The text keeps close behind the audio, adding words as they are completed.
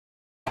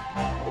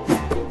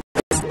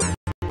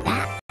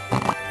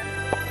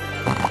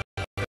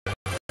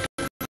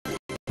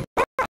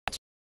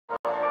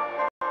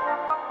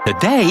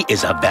Today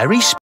is a very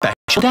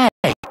special day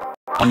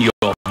on your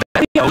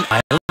very own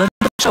Island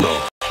of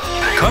Sodor.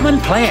 Come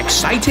and play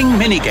exciting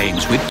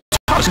mini-games with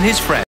Thomas and his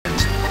friends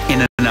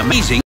in an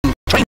amazing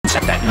train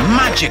set that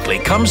magically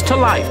comes to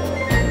life.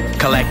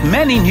 Collect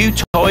many new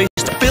toys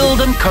to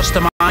build and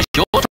customize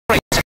your train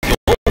set your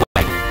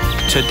way.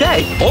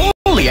 Today,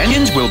 all the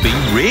engines will be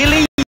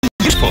really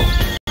useful.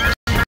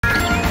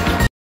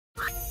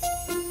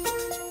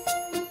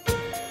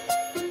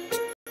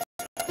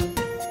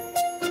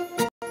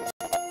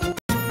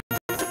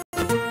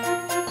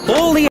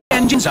 All the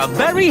engines are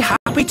very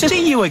happy to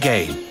see you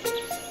again.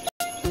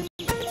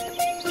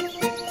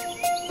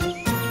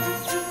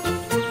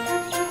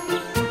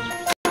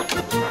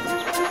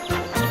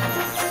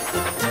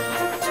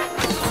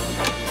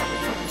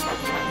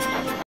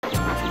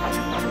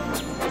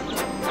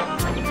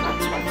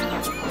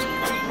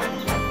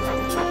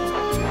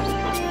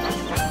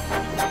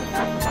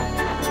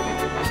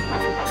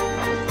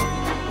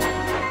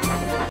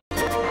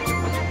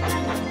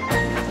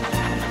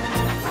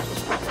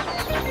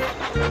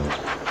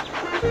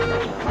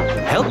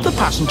 Help the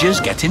passengers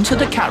get into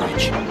the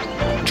carriage.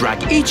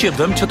 Drag each of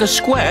them to the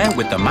square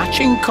with the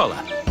matching colour.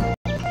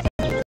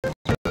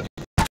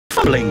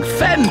 Fumbling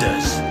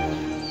fenders!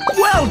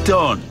 Well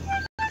done!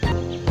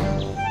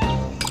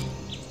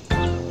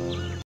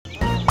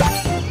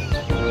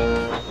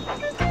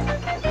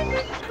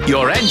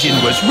 Your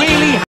engine was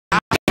really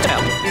happy to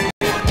help.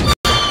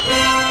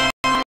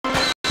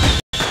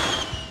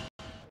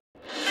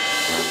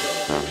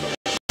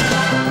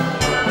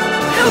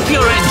 Help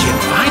your engine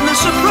find the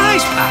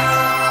surprise pack.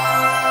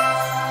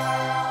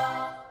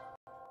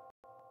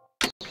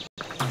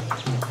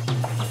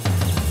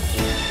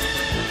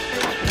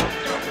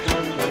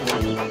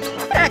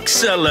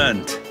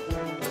 Excellent!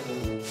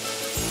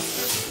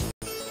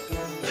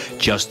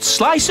 Just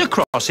slice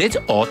across it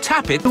or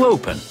tap it to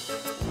open.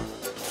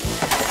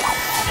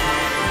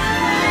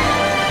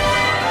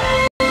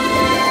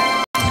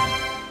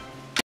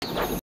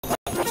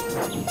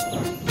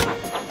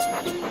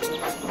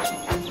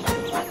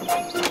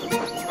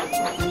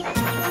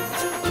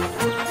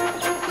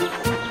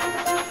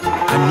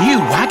 A new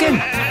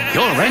wagon?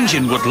 Your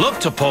engine would love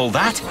to pull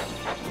that.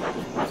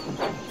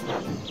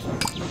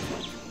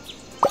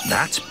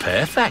 That's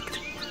perfect.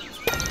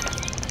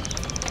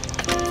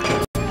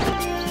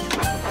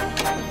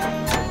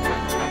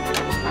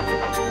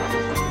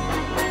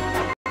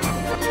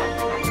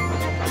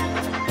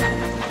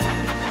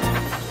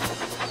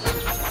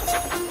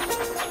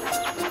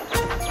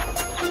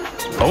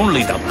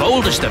 Only the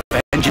boldest of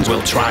engines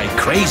will try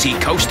Crazy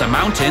Coaster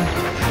Mountain.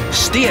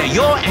 Steer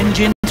your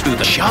engine through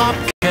the sharp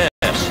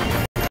curves.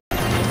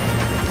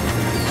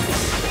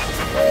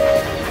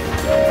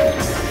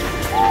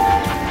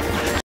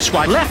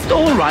 Swipe left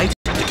or right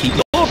to keep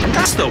your...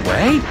 That's the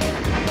way.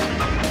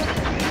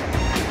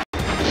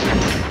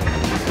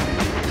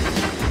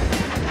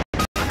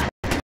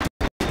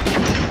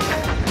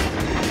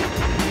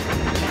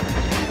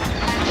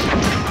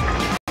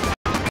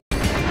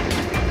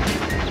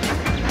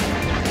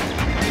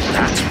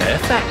 That's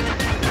perfect.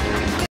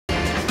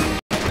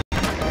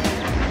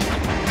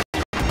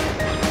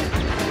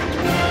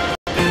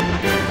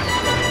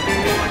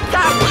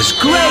 That was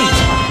great!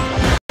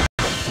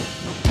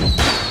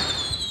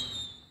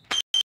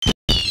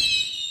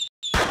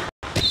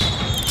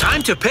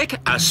 Time to pick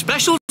a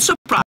special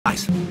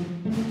surprise.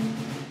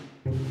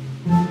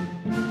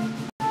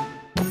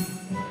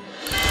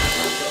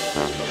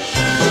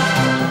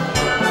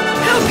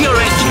 Help your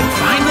engine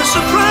find the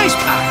surprise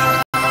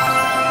pack.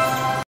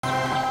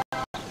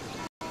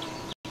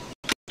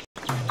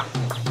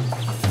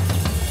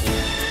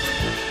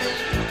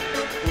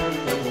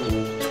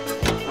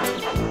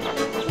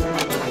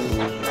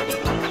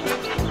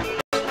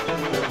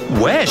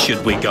 Where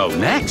should we go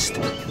next?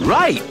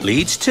 Right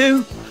leads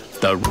to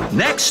the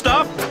next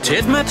stop,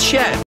 Tidmouth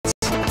Sheds.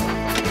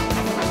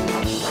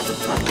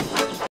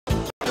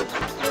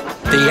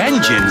 The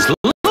engines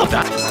love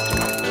that.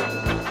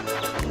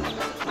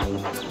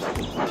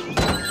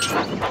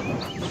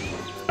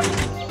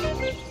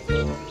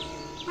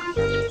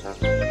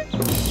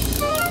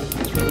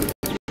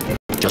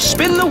 Just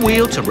spin the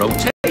wheel to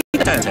rotate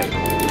the turntable.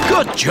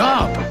 Good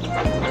job.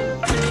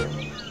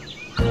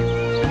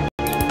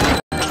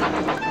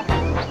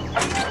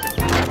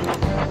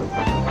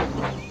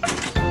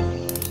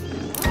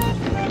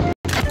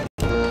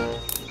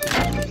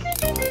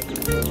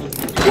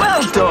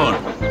 Well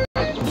done!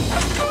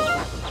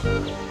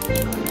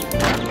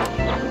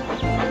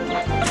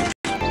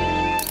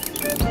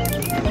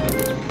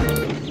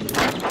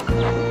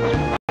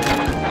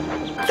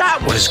 That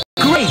was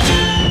great!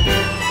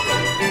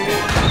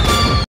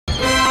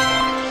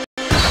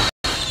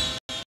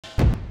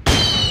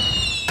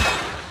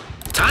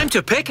 Time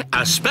to pick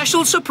a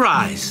special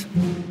surprise.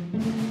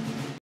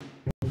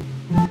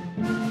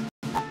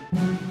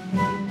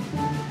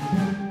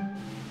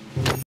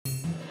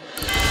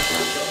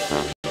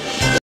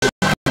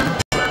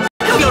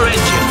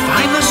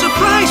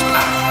 Surprise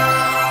pack.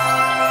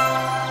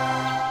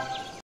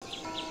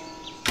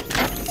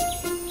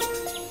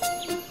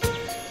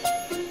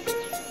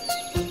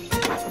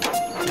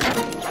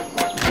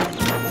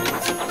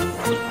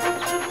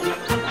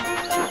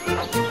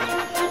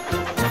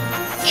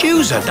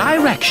 Choose a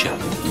direction.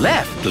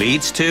 Left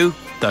leads to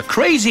the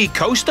Crazy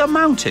Coaster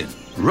Mountain.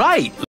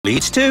 Right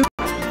leads to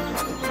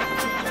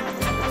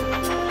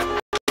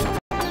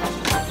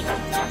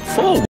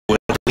forward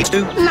leads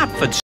to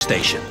Knapford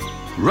Station.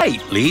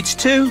 Right leads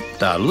to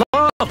the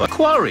Lava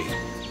Quarry.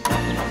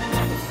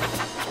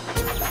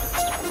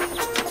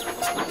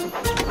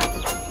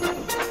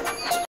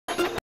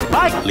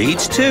 Right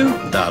leads to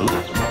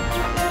the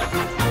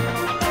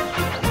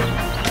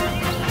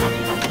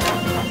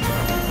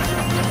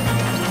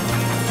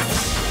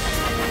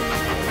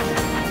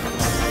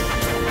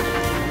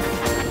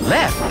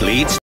left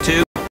leads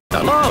to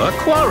the Lava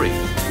Quarry.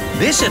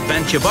 This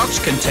adventure box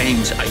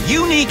contains a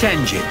unique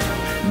engine,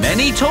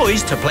 many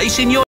toys to place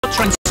in your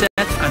train set,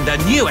 and a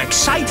new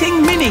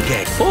exciting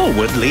minigame.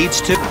 Forward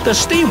leads to the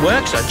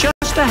steamworks are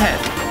just ahead.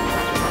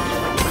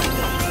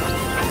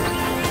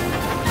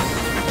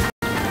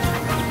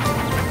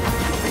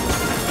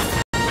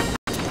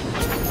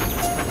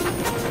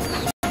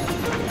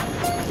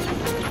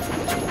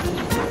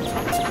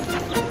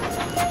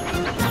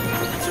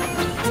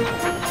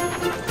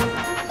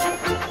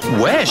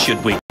 Where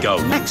should we go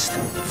next?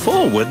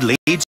 Forward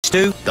leads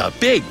to the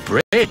Big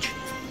Bridge.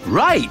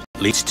 Right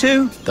leads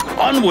to the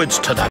onwards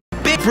to the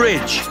Big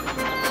Bridge.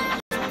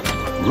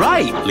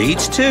 Right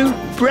leads to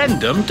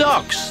Brendam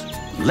Docks.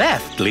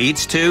 Left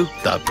leads to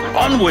the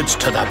onwards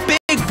to the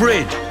Big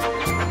Bridge.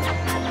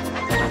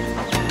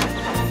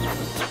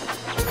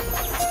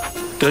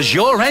 Does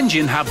your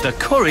engine have the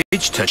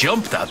courage to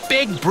jump the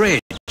Big Bridge?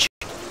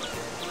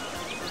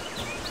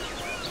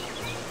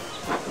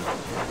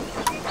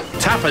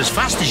 Tap as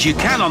fast as you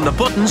can on the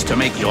buttons to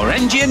make your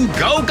engine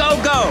go, go,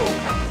 go!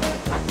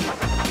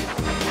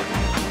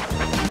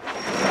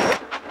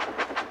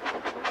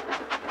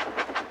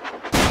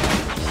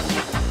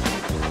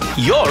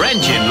 Your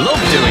engine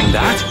loved doing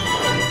that!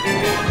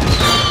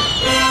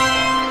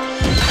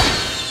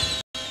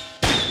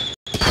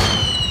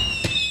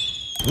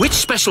 Which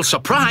special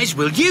surprise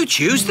will you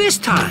choose this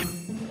time?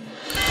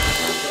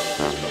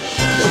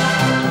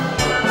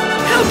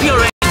 Help your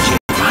engine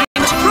find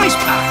a surprise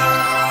pack!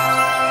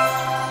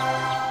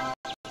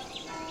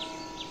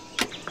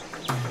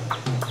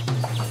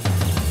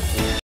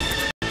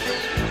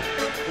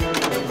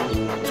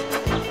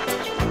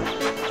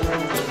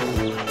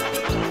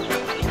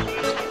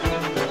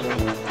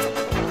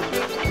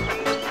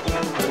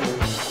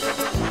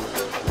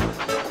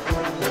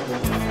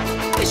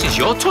 This is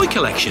your toy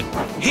collection.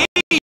 Here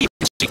you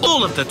can see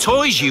all of the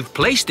toys you've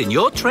placed in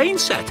your train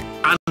set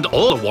and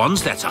all the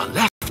ones that are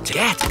left to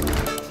get.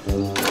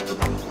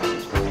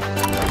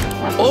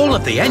 All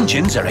of the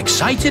engines are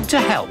excited to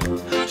help,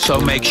 so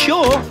make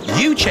sure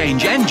you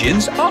change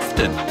engines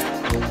often.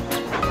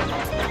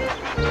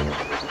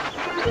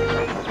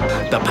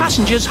 The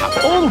passengers have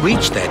all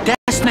reached their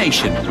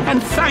destination,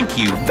 and thank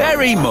you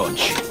very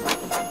much.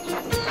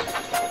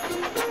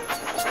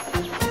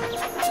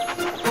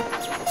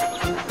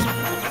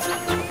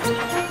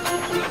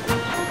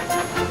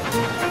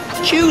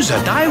 Choose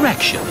a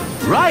direction.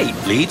 Right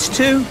leads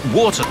to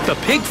water. The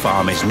pig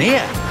farm is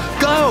near.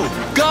 Go,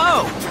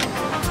 go!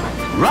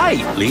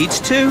 Right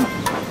leads to...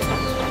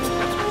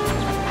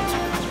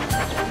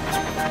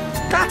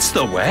 That's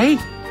the way.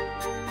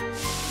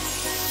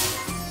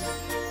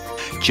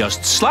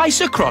 Just slice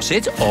across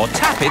it or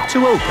tap it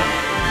to open.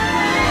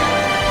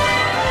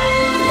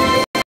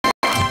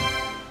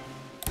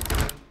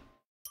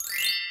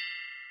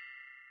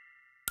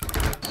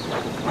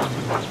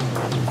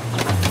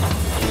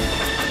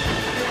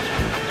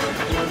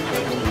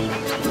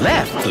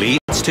 Left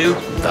leads to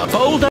the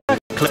Boulder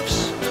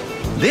Cliffs.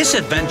 This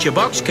adventure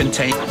box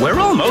contains... We're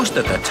almost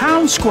at the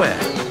town square.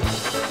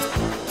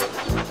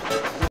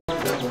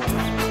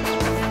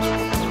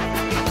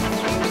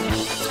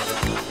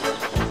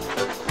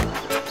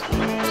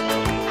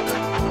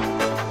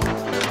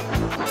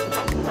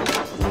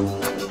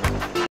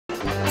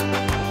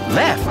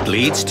 Left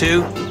leads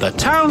to the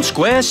town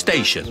square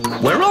station.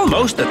 We're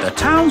almost at the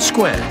town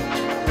square.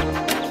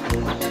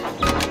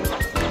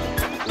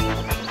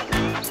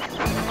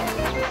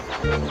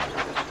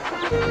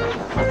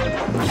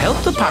 Help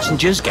the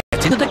passengers get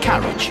into the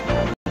carriage.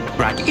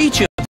 Drag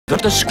each of them to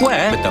the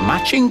square with the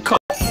matching colour.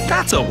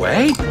 That's a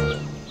way.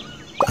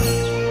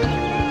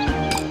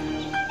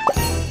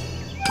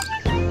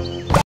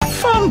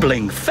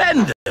 Fumbling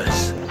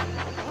fenders.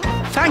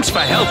 Thanks for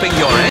helping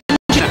your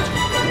engine.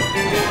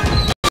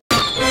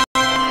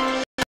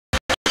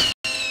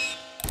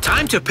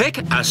 Time to pick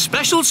a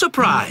special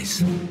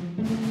surprise.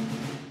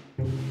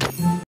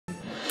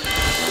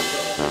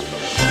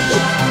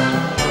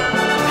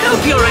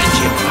 Help your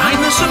engine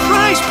find the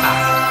surprise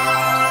pack.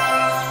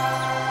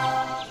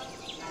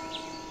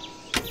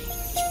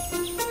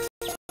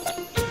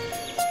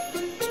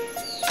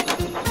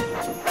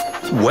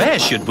 Where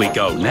should we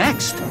go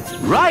next?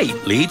 Right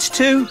leads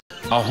to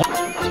a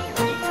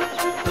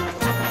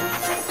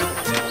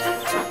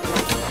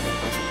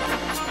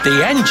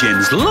The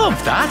engines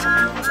love that.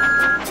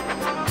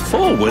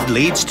 Forward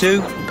leads to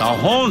the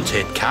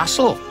haunted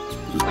castle.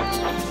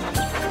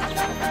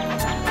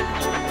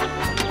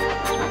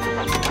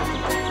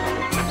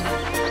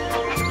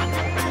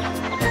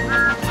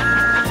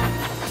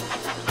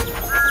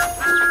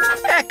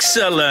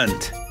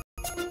 Excellent!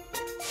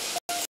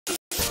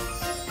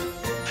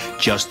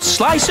 Just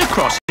slice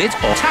across it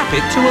or tap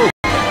it to open.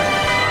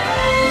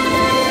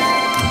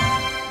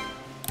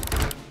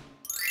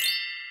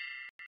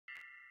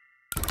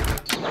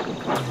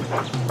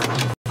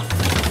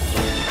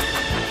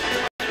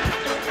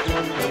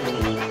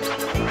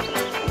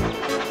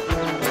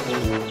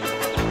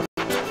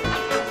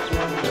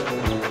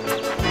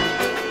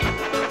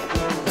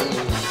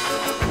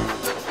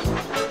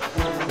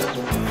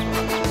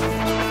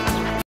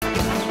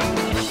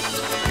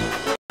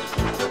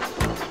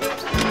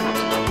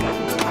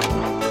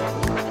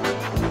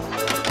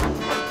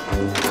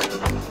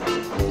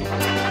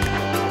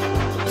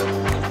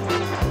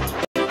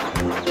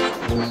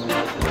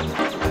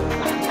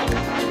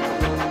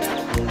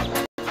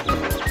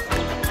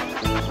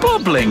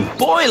 Bubbling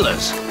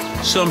boilers!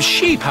 Some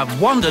sheep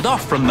have wandered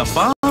off from the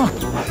farm.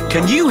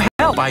 Can you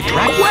help by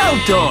drag? Well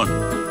done!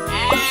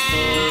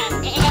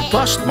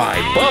 Bust my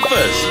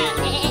buffers!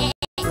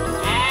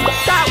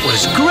 That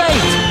was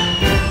great!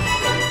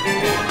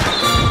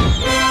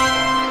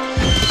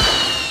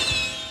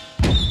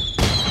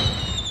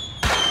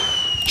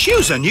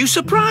 Choose a new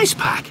surprise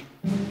pack.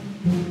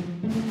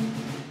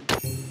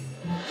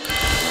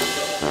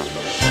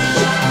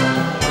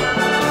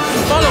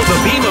 Follow the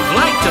beam of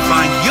light to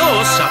find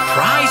your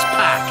surprise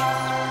pack.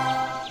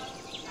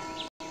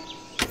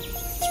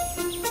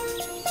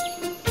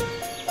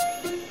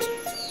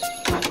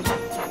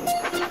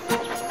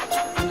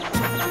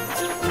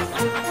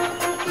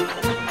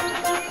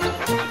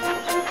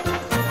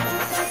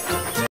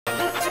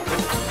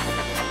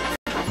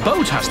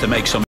 Boat has to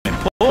make some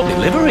important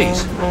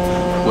deliveries.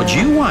 Would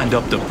you wind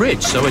up the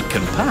bridge so it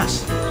can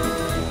pass?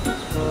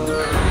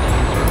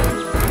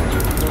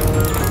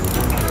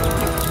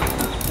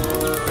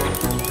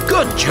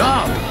 Good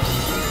job!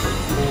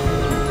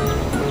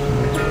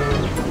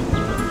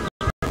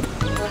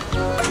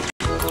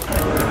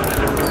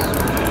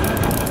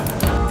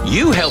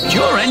 You helped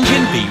your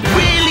engine be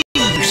really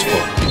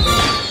useful.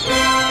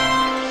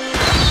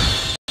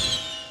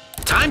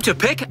 Time to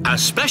pick a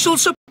special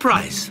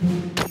surprise.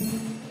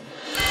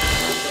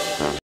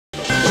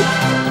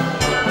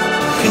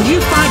 Can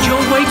you find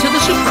your way to the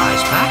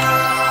surprise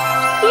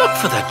pack? Look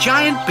for the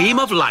giant beam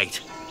of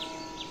light.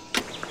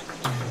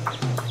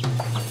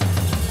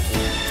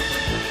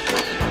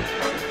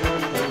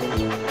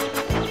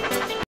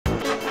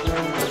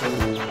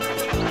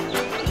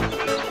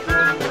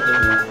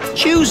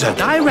 Choose a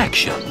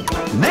direction.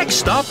 Next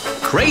stop,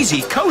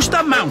 Crazy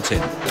Coaster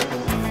Mountain.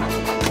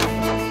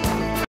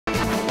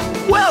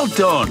 Well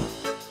done!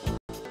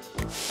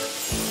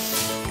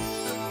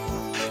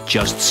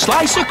 Just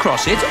slice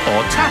across it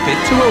or tap it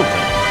to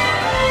open.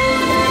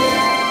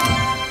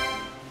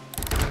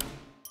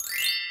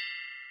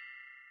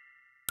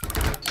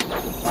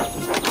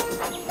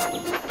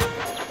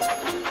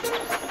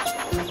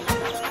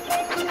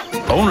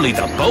 Only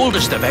the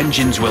boldest of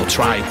engines will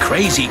try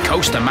Crazy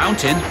Coaster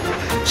Mountain.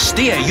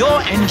 Steer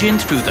your engine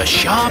through the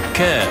sharp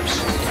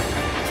curves.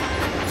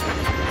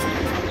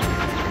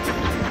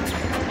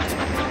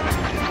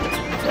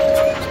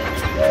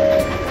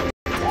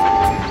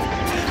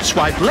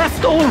 Swipe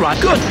left or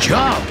right. Good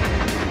job!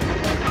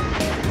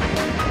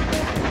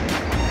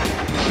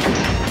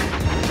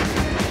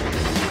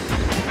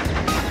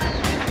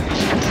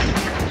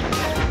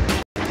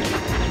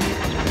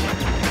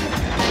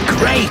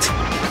 Great!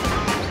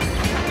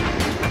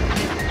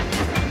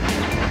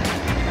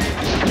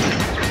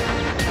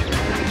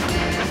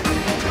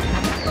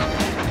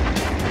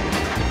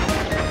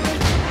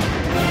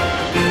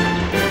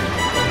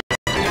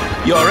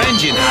 Your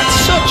engine had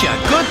such a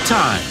good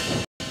time!